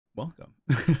Welcome.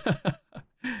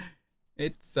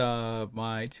 It's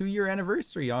my 2-year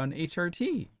anniversary on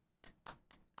HRT.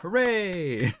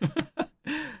 Hooray!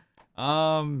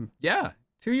 Yeah,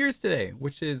 2 years today,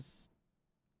 which is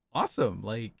awesome.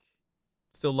 Like,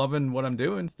 still loving what I'm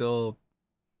doing, still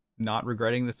not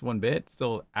regretting this one bit,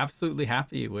 still absolutely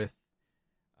happy with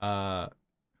uh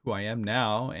who I am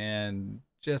now, and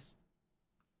just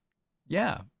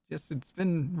yeah, just it's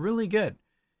been really good.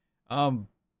 Um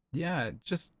yeah,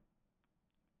 just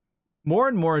more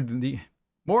and more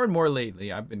more and more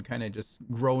lately I've been kind of just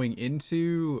growing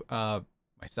into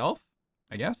myself,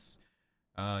 I guess.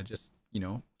 Just,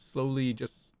 slowly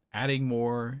just adding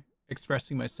more,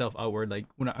 expressing myself outward, like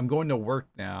when I'm going to work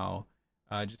now,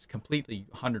 just completely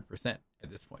 100% at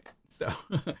this point. So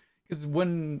because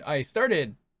when I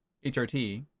started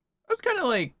HRT, I was kind of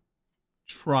like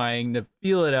trying to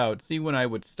feel it out, see when I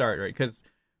would start, right? Because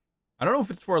I don't know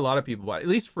if it's for a lot of people, but at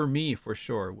least for me, for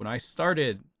sure, when I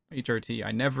started HRT,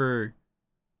 I never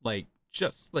like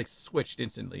just like switched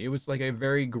instantly. It was like a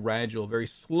very gradual, very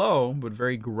slow, but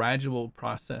very gradual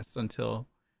process until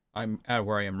I'm at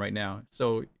where I am right now.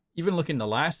 So even looking to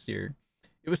last year,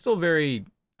 it was still very,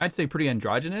 I'd say, pretty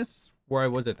androgynous where I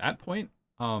was at that point.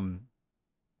 It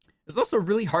was also a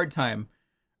really hard time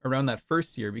around that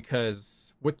first year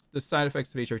because with the side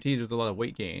effects of HRTs, there's a lot of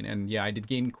weight gain. And yeah, I did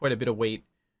gain quite a bit of weight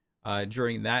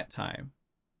during that time.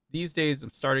 These days, I'm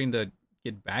starting to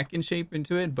get back in shape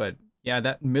into it, but yeah,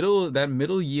 that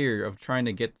middle year of trying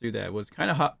to get through that was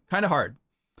kind of hard,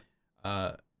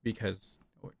 because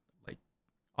like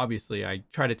obviously I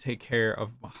try to take care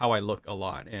of how I look a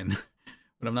lot, and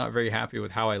when I'm not very happy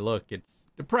with how I look, it's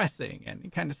depressing and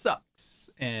it kind of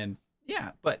sucks. And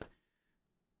yeah, but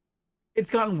it's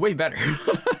gotten way better.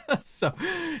 So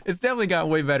it's definitely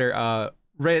gotten way better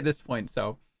right at this point.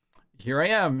 So here I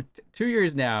am, 2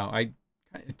 years now. I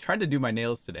tried to do my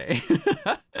nails today.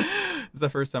 It's the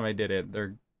first time I did it.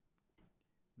 They're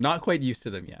not quite used to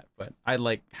them yet, but I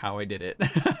like how I did it.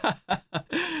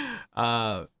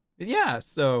 Yeah,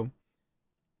 so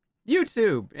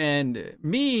YouTube and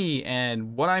me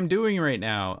and what I'm doing right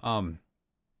now.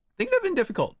 Things have been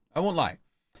difficult. I won't lie.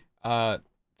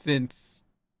 Since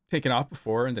taking off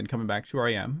before and then coming back to where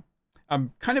I am,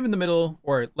 I'm kind of in the middle,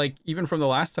 or like even from the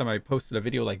last time I posted a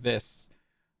video like this,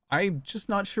 I'm just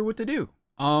not sure what to do.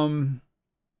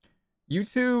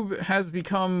 YouTube has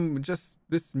become just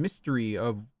this mystery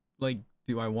of like,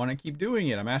 do I want to keep doing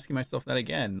it? I'm asking myself that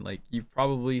again. Like, you've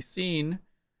probably seen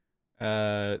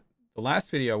the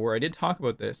last video where I did talk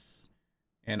about this,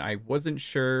 and I wasn't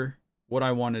sure what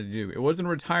I wanted to do. It wasn't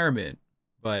retirement,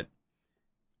 but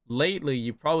lately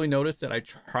you probably noticed that I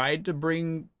tried to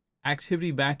bring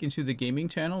activity back into the gaming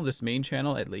channel, this main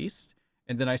channel at least,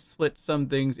 and then I split some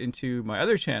things into my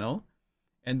other channel.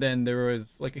 And then there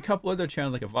was like a couple other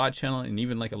channels, like a VOD channel and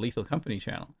even like a Lethal Company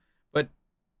channel. But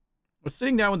I was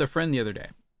sitting down with a friend the other day.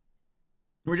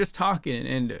 We're just talking,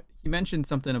 and he mentioned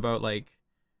something about like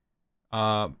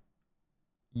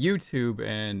YouTube,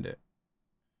 and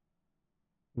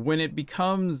when it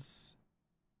becomes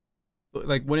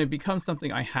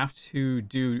something I have to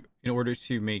do in order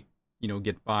to make,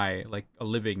 get by like a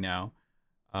living now,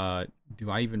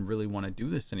 do I even really want to do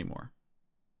this anymore?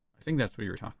 I think that's what you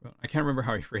were talking about. I can't remember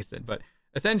how he phrased it, but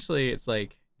essentially it's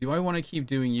like, do I want to keep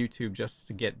doing YouTube just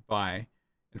to get by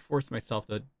and force myself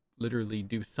to literally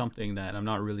do something that I'm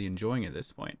not really enjoying at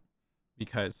this point?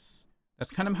 Because that's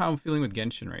kind of how I'm feeling with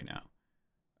Genshin right now.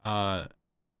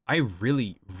 I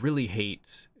really, really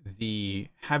hate the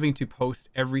having to post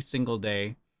every single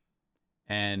day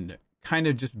and kind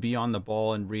of just be on the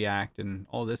ball and react and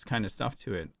all this kind of stuff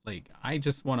to it. Like, I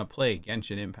just want to play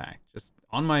Genshin Impact just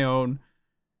on my own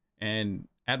and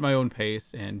at my own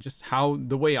pace and just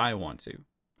the way I want to.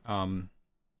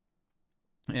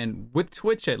 And with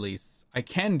Twitch, at least, I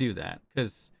can do that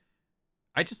because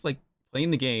I just like playing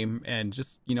the game and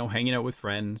just, hanging out with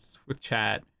friends, with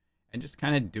chat, and just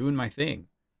kind of doing my thing.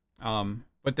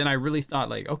 But then I really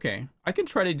thought like, okay, I can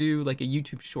try to do like a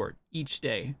YouTube short each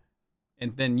day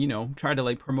and then, try to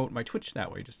like promote my Twitch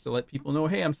that way, just to let people know,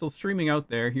 hey, I'm still streaming out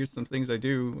there. Here's some things I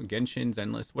do, Genshin,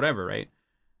 Zenless, whatever, right?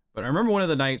 But I remember one of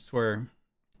the nights where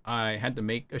I had to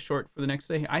make a short for the next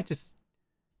day. I just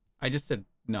said,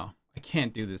 no, I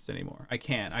can't do this anymore. I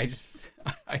can't. I just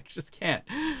can't.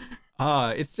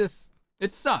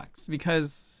 It sucks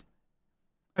because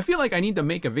I feel like I need to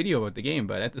make a video about the game,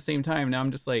 but at the same time, now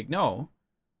I'm just like, no.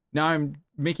 Now I'm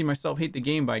making myself hate the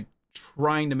game by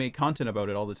trying to make content about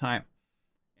it all the time.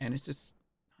 And it's just,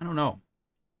 I don't know.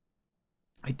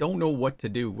 I don't know what to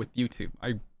do with YouTube.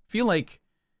 I feel like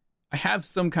I have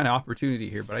some kind of opportunity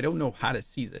here, but I don't know how to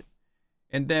seize it.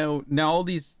 And now all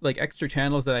these like extra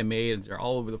channels that I made are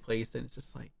all over the place, and it's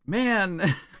just like, man,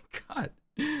 God.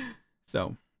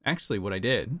 So actually what I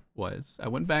did was I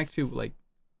went back to like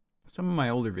some of my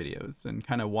older videos and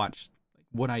kind of watched like,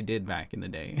 what I did back in the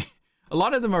day. A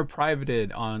lot of them are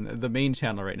privated on the main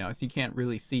channel right now, so you can't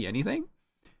really see anything.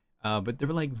 But they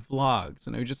were like vlogs,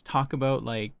 and I would just talk about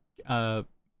like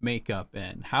makeup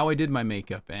and how I did my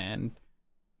makeup and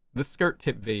the skirt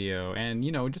tip video, and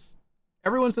you know, just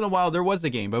every once in a while there was a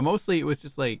game, but mostly it was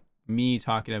just like me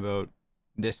talking about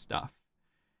this stuff.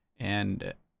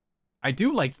 And I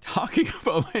do like talking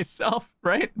about myself,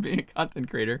 right? Being a content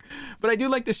creator, but I do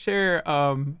like to share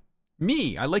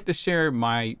me. I like to share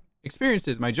my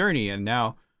experiences, my journey, and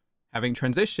now having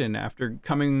transition after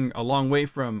coming a long way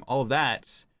from all of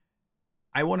that,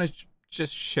 I want to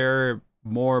just share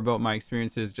more about my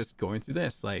experiences just going through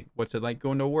this. Like, what's it like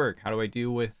going to work? How do I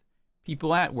deal with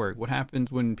people at work? What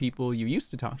happens when people you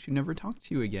used to talk to never talk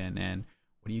to you again? And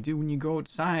what do you do when you go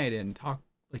outside and talk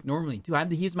like normally? Do I have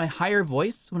to use my higher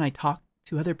voice when I talk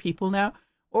to other people now?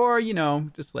 Or, you know,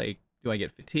 just like, do I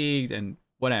get fatigued and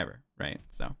whatever, right?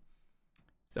 So,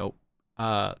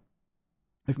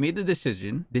 I've made the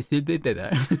decision,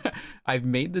 I've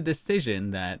made the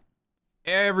decision that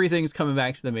everything's coming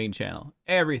back to the main channel.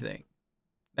 Everything.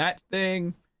 That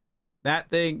thing,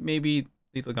 maybe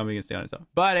Lethal Company can stay on its own.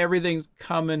 But everything's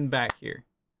coming back here.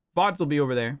 VODs will be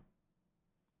over there.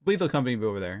 Lethal Company will be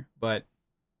over there. But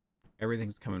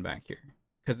everything's coming back here.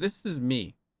 Because this is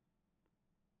me.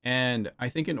 And I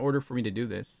think in order for me to do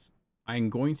this, I'm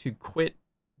going to quit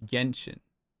Genshin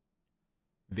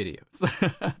videos.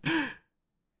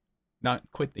 Not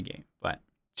quit the game, but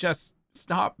just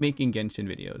stop making Genshin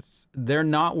videos. They're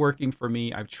not working for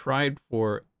me. I've tried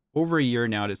for over a year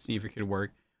now to see if it could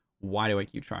work. Why do I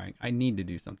keep trying? I need to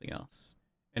do something else.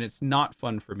 And it's not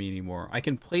fun for me anymore. I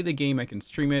can play the game, I can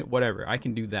stream it, whatever. I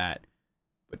can do that.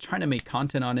 But trying to make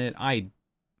content on it, I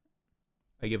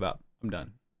give up. I'm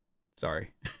done.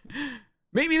 Sorry.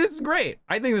 Maybe this is great.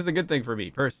 I think this is a good thing for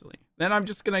me, personally. Then I'm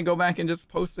just going to go back and just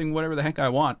posting whatever the heck I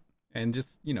want. And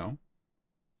just, you know,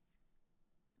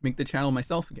 make the channel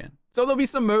myself again. So there'll be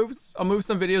some moves. I'll move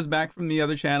some videos back from the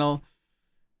other channel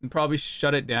and probably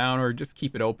shut it down or just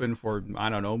keep it open for, I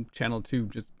don't know, channel 2,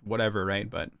 just whatever, right?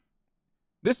 But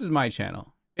this is my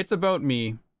channel. It's about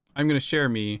me. I'm going to share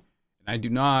me. And I do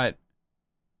not,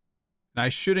 and I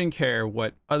shouldn't care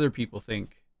what other people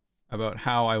think about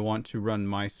how I want to run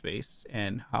my space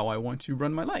and how I want to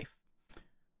run my life.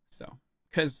 So,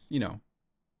 because, you know,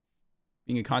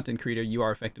 being a content creator, you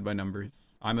are affected by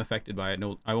numbers. I'm affected by it.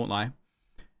 No, I won't lie.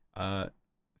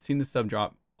 Seen the sub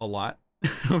drop a lot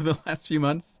over the last few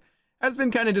months. Has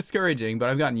been kind of discouraging, but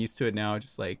I've gotten used to it now.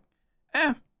 Just like,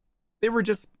 they were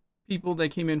just people that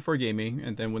came in for gaming,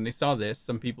 and then when they saw this,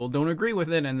 some people don't agree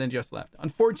with it and then just left.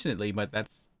 Unfortunately, but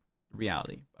that's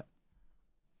reality. But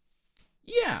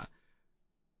yeah,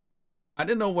 I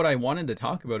didn't know what I wanted to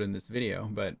talk about in this video,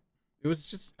 but it was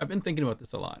just, I've been thinking about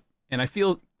this a lot. And I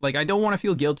feel like I don't want to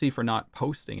feel guilty for not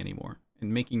posting anymore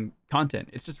and making content.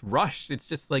 It's just rushed. It's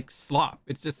just like slop.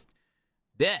 It's just,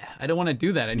 I don't want to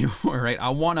do that anymore, right? I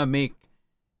want to make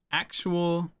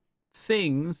actual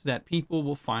things that people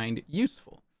will find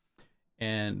useful.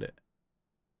 And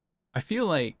I feel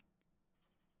like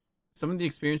some of the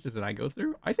experiences that I go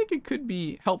through, I think it could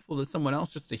be helpful to someone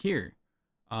else just to hear.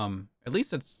 At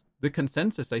least that's the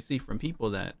consensus I see from people,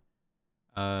 that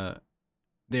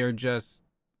they're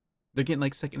getting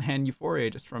like secondhand euphoria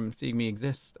just from seeing me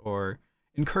exist, or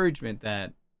encouragement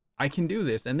that I can do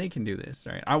this and they can do this,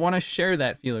 right? I want to share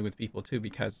that feeling with people too,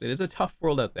 because it is a tough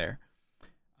world out there,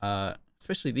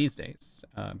 especially these days.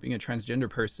 Being a transgender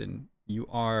person, you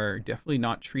are definitely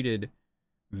not treated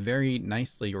very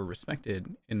nicely or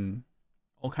respected in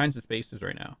all kinds of spaces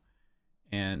right now.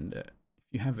 And if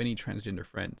you have any transgender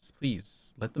friends,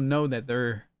 please let them know that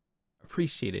they're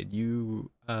appreciated. You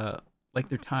like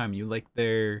their time. You like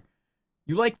them,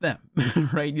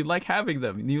 right? You like having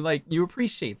them. You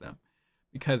appreciate them,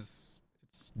 because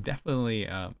it's definitely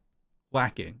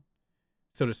lacking,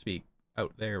 so to speak,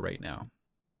 out there right now.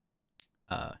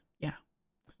 Yeah.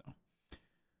 So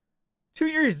 2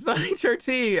 years on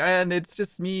HRT, and it's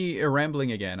just me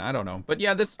rambling again. I don't know, but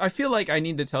yeah, I feel like I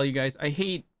need to tell you guys. I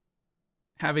hate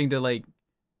having to like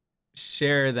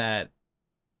share that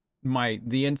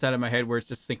the inside of my head where it's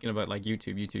just thinking about like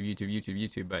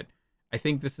YouTube. But I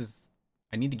think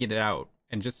I need to get it out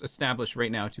and just establish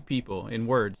right now to people in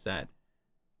words that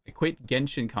I quit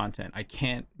Genshin content. I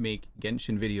can't make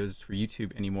Genshin videos for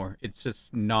YouTube anymore. It's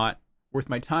just not worth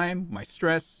my time, my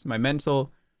stress, my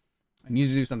mental. I need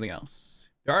to do something else.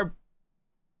 There are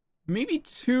maybe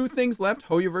 2 things left,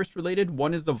 Hoyoverse related.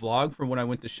 One is the vlog from when I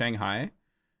went to Shanghai.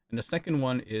 And the second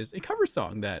one is a cover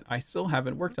song that I still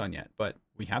haven't worked on yet, but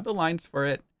we have the lines for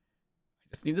it. I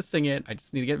just need to sing it. I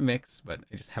just need to get it mixed, but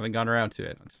I just haven't gotten around to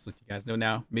it. I'll just let you guys know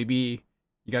now. Maybe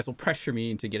you guys will pressure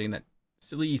me into getting that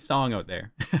silly song out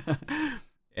there.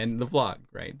 And the vlog,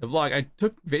 right? The vlog, I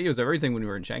took videos of everything when we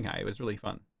were in Shanghai. It was really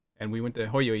fun. And we went to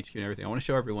Hoyo HQ and everything. I want to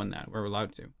show everyone that. We're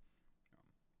allowed to.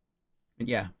 And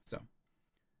yeah, so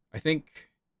I think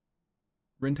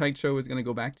Rintaichou is going to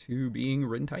go back to being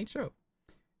Rintaichou.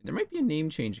 There might be a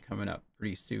name change coming up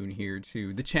pretty soon here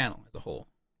to the channel as a whole,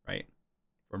 right?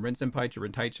 From Rin Senpai to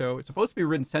Rintaichou. It's supposed to be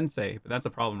Rin Sensei, but that's a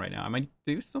problem right now. I might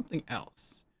do something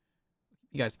else.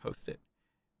 You guys post it.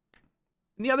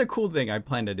 And the other cool thing I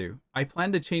plan to do, I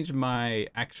plan to change my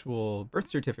actual birth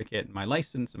certificate, my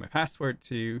license, and my passport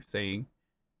to saying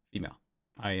female.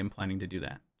 I am planning to do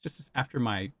that just after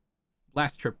my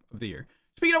last trip of the year.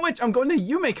 Speaking of which, I'm going to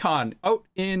YumeCon out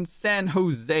in San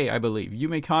Jose, I believe.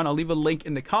 YumeCon, I'll leave a link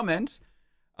in the comments.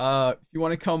 If you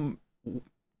want to come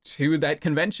to that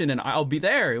convention, and I'll be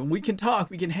there. We can talk,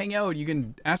 we can hang out, you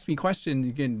can ask me questions,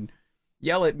 you can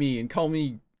yell at me and call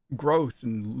me gross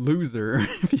and loser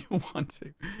if you want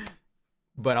to.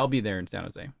 But I'll be there in San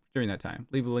Jose during that time.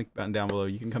 Leave a link button down below.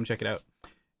 You can come check it out.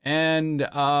 And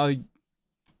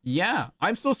yeah,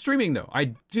 I'm still streaming though.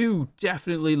 I do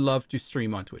definitely love to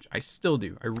stream on Twitch. I still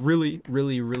do. I really,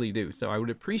 really, really do. So I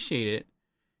would appreciate it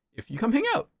if you come hang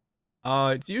out.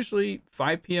 It's usually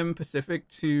 5 p.m. Pacific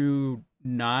to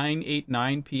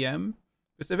 9 p.m.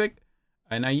 Pacific.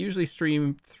 And I usually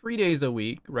stream 3 days a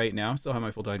week right now. Still have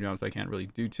my full-time job, so I can't really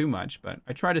do too much. But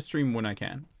I try to stream when I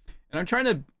can. And I'm trying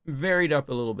to vary it up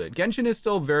a little bit. Genshin is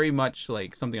still very much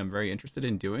like something I'm very interested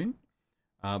in doing.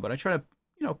 But I try to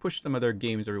push some other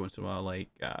games every once in a while. Like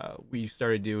we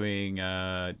started doing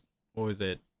what was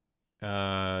it?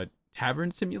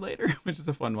 Tavern Simulator, which is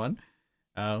a fun one.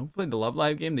 We played the Love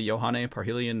Live game, the Yohane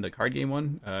Parhelion, the card game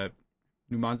one,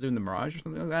 Numazu and the Mirage or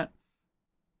something like that.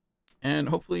 And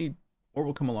hopefully more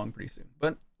will come along pretty soon.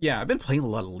 But yeah, I've been playing a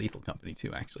lot of Lethal Company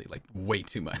too, actually, like way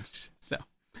too much. So,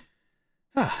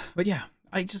 but yeah,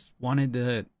 I just wanted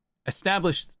to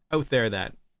establish out there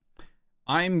that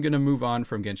I'm going to move on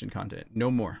from Genshin content.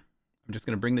 No more. I'm just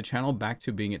going to bring the channel back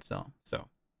to being itself. So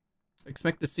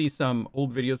expect to see some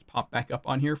old videos pop back up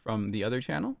on here from the other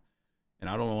channel. And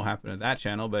I don't know what happened to that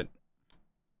channel, but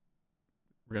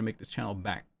we're going to make this channel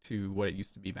back to what it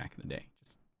used to be back in the day.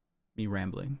 Just me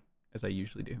rambling, as I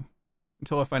usually do.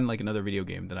 Until I find like another video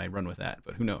game that I run with that.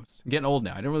 But who knows? I'm getting old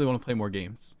now. I don't really want to play more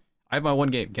games. I have my one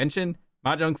game. Genshin,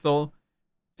 Mahjong Soul,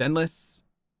 Zenless,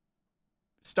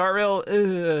 Star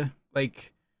Rail.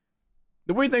 Like,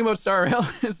 the weird thing about Star Rail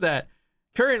is that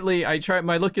currently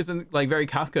my look isn't like very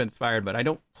Kafka inspired, but I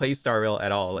don't play Star Rail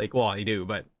at all. Like, well, I do,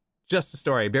 but just the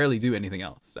story. I barely do anything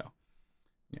else. So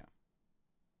yeah.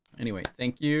 Anyway,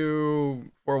 thank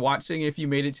you for watching. If you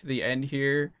made it to the end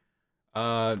here,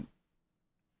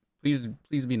 please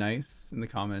be nice in the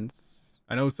comments.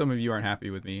 I know some of you aren't happy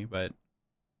with me, but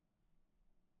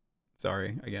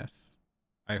sorry, I guess.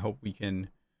 I hope we can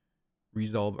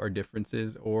resolve our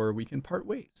differences or we can part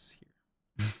ways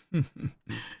here.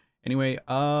 Anyway,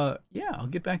 yeah, I'll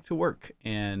get back to work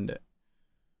and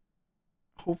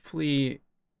hopefully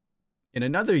in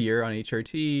another year on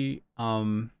HRT,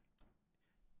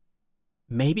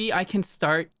 maybe I can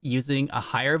start using a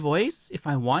higher voice if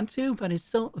I want to, but it's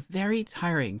still very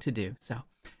tiring to do. So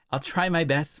I'll try my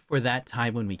best for that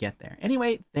time when we get there.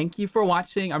 Anyway, thank you for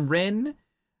watching. I'm Rin,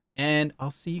 and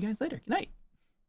I'll see you guys later. Good night.